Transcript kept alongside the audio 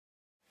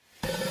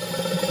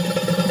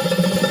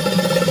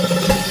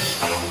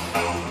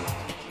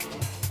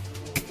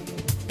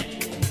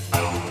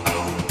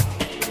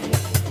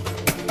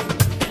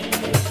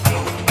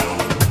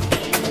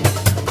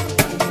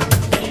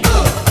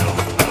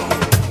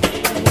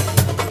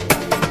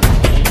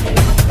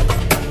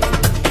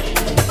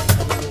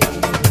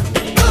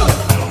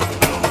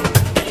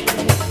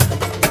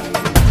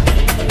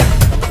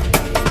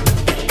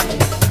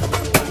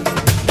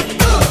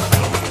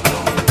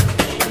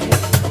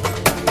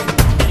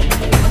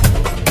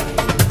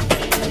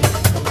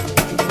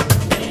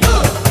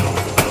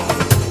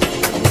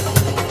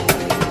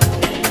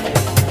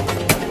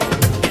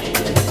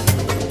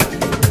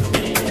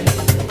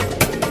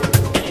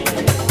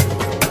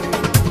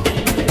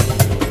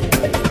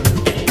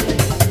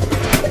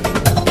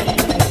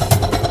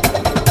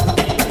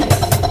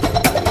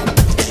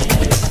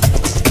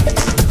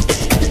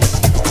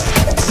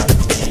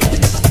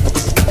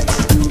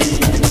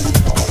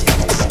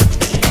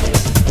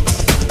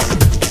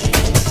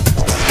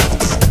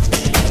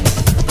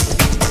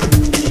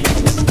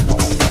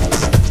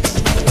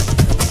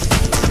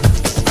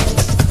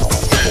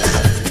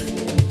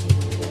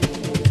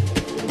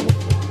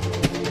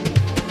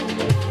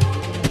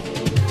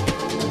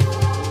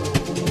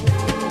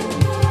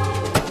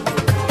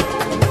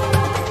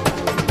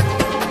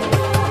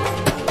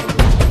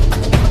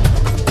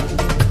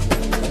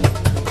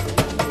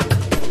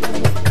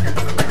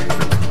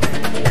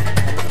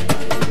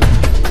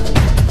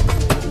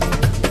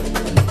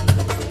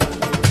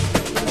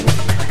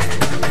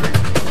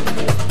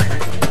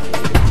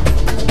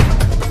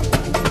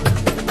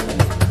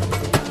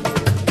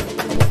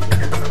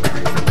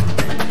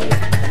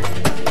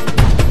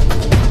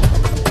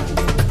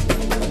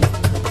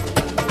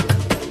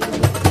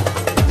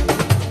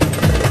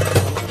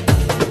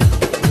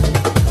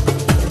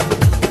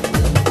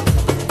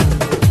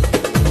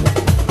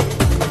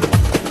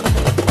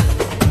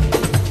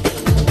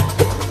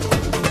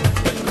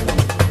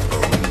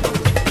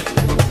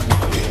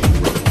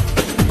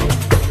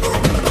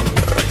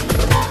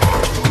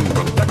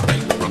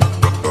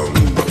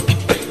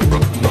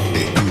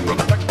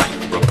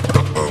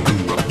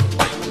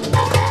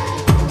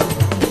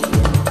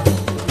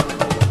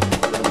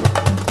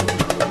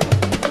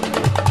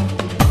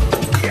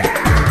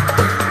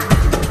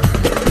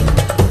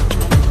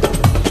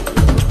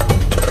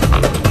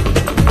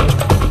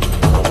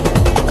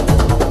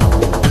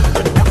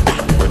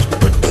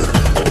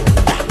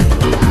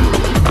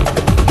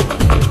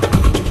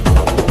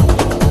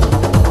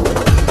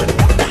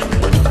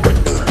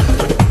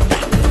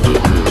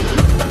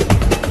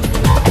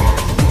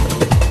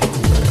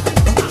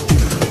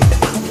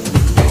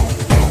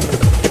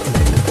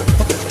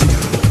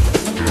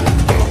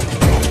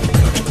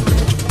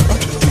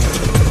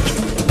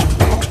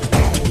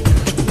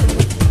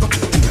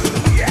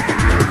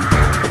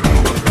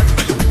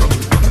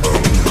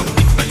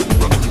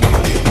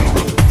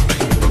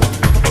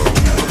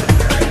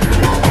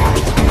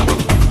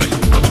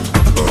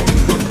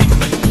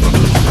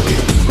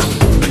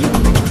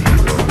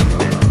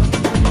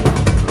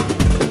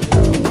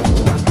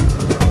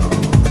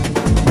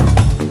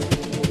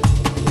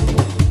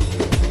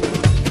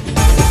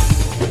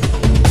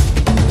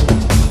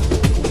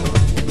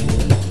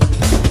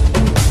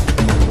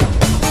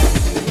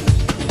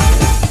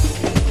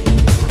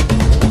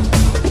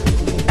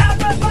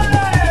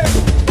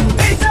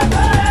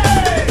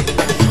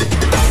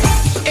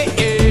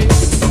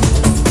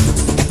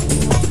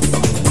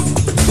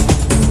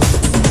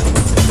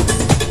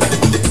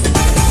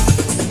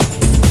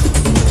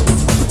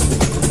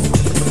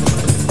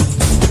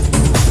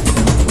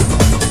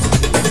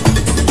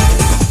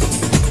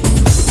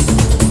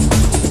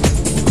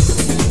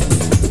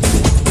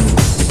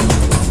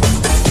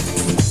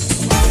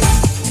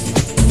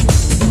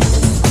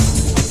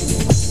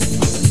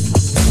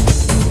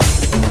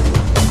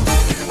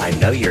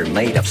know you're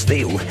made of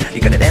steel.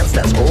 You're gonna dance,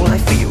 that's all I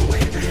feel.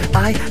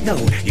 I know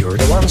you're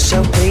the one,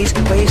 so please,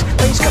 please,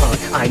 please come on.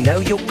 I know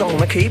you're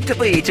gonna keep the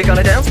beat. You're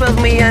gonna dance with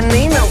me and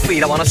need no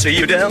feet. I wanna see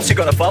you dance, you're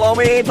gonna follow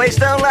me. Please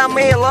don't let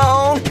me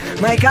alone.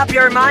 Make up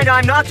your mind,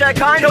 I'm not the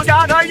kind who's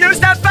gonna use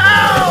the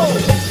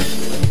phone.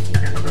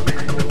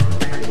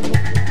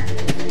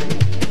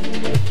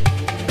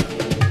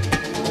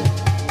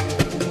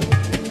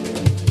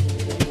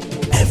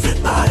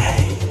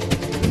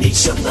 Need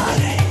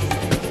somebody,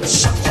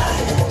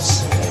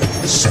 sometimes.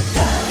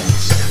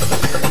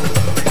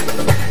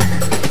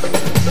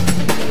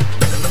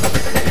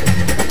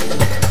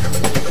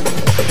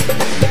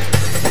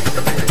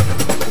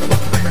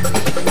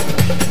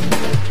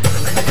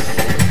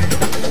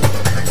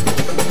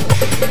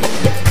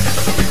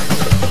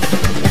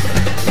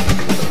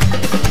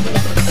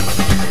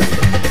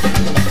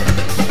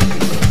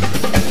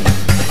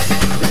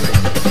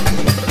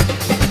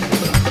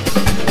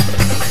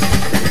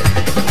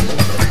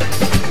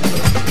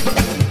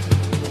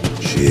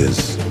 She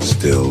is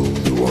still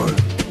the one,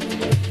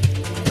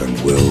 and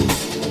will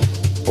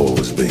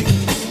always be.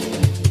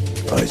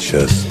 I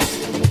just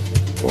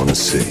wanna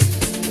see.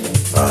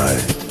 I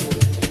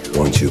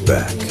want you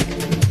back.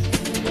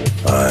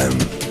 I'm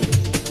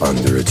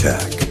under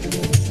attack.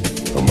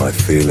 But my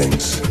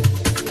feelings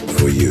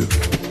for you,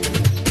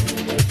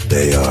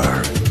 they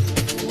are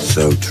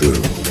so true.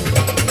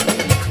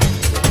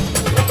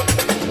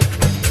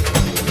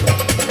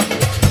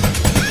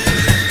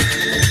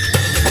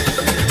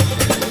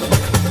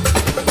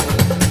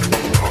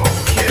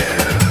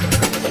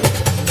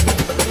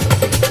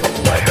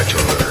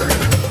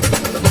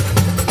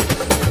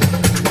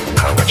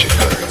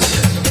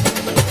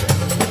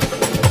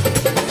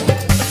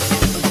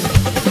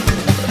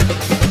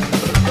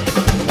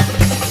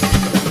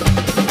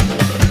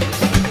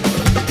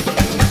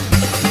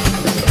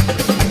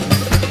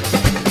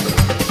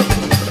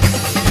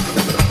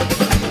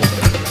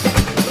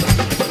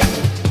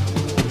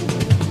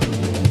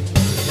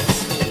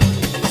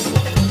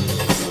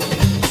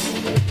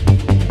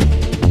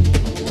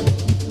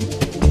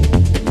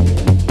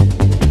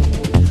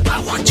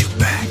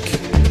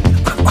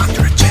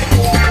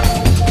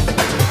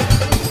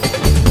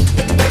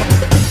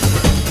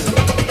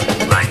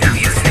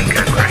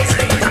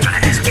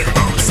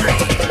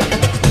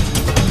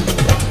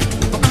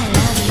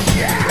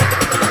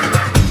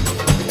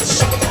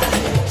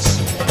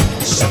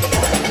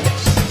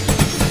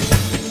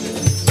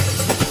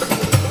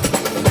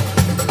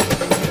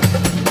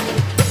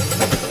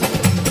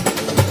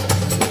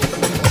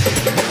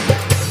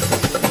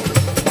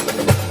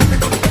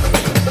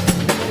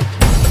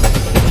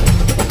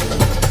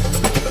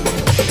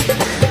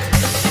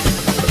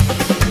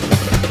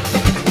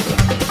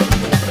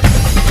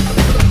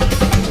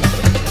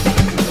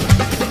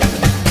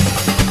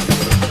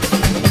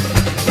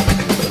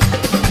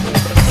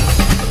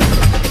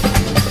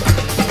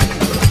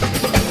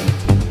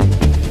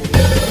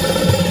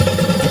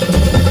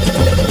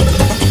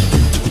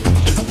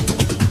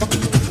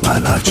 My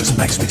life just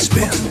makes me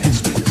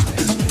spin.